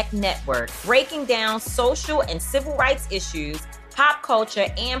Black Effect Network, breaking down social and civil rights issues, pop culture,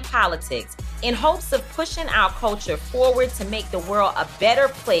 and politics in hopes of pushing our culture forward to make the world a better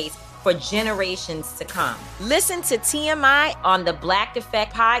place for generations to come. Listen to TMI on the Black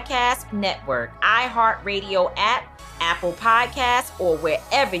Effect Podcast Network, iHeartRadio app, Apple Podcasts, or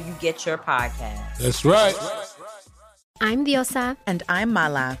wherever you get your podcasts. That's right. I'm Diosa. And I'm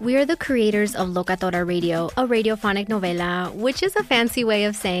Mala. We are the creators of Locatora Radio, a radiophonic novela, which is a fancy way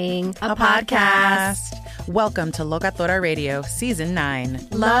of saying a podcast. Welcome to Locatora Radio, Season 9.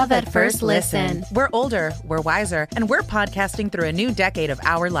 Love at first listen. We're older, we're wiser, and we're podcasting through a new decade of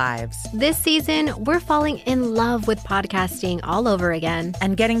our lives. This season, we're falling in love with podcasting all over again.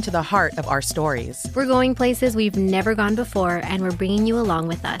 And getting to the heart of our stories. We're going places we've never gone before, and we're bringing you along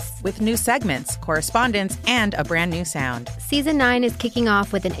with us. With new segments, correspondence, and a brand new sound. Season 9 is kicking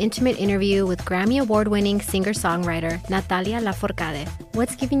off with an intimate interview with Grammy Award-winning singer-songwriter Natalia Lafourcade.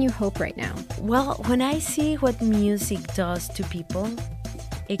 What's giving you hope right now? Well, when I see what music does to people,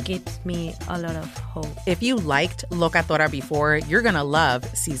 it gives me a lot of hope. If you liked Locatora before, you're going to love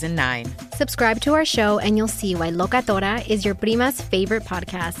Season 9. Subscribe to our show and you'll see why Locatora is your prima's favorite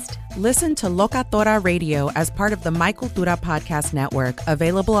podcast. Listen to Locatora Radio as part of the My Cultura Podcast Network,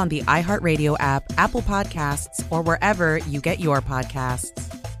 available on the iHeartRadio app, Apple Podcasts, or wherever you get your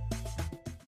podcasts.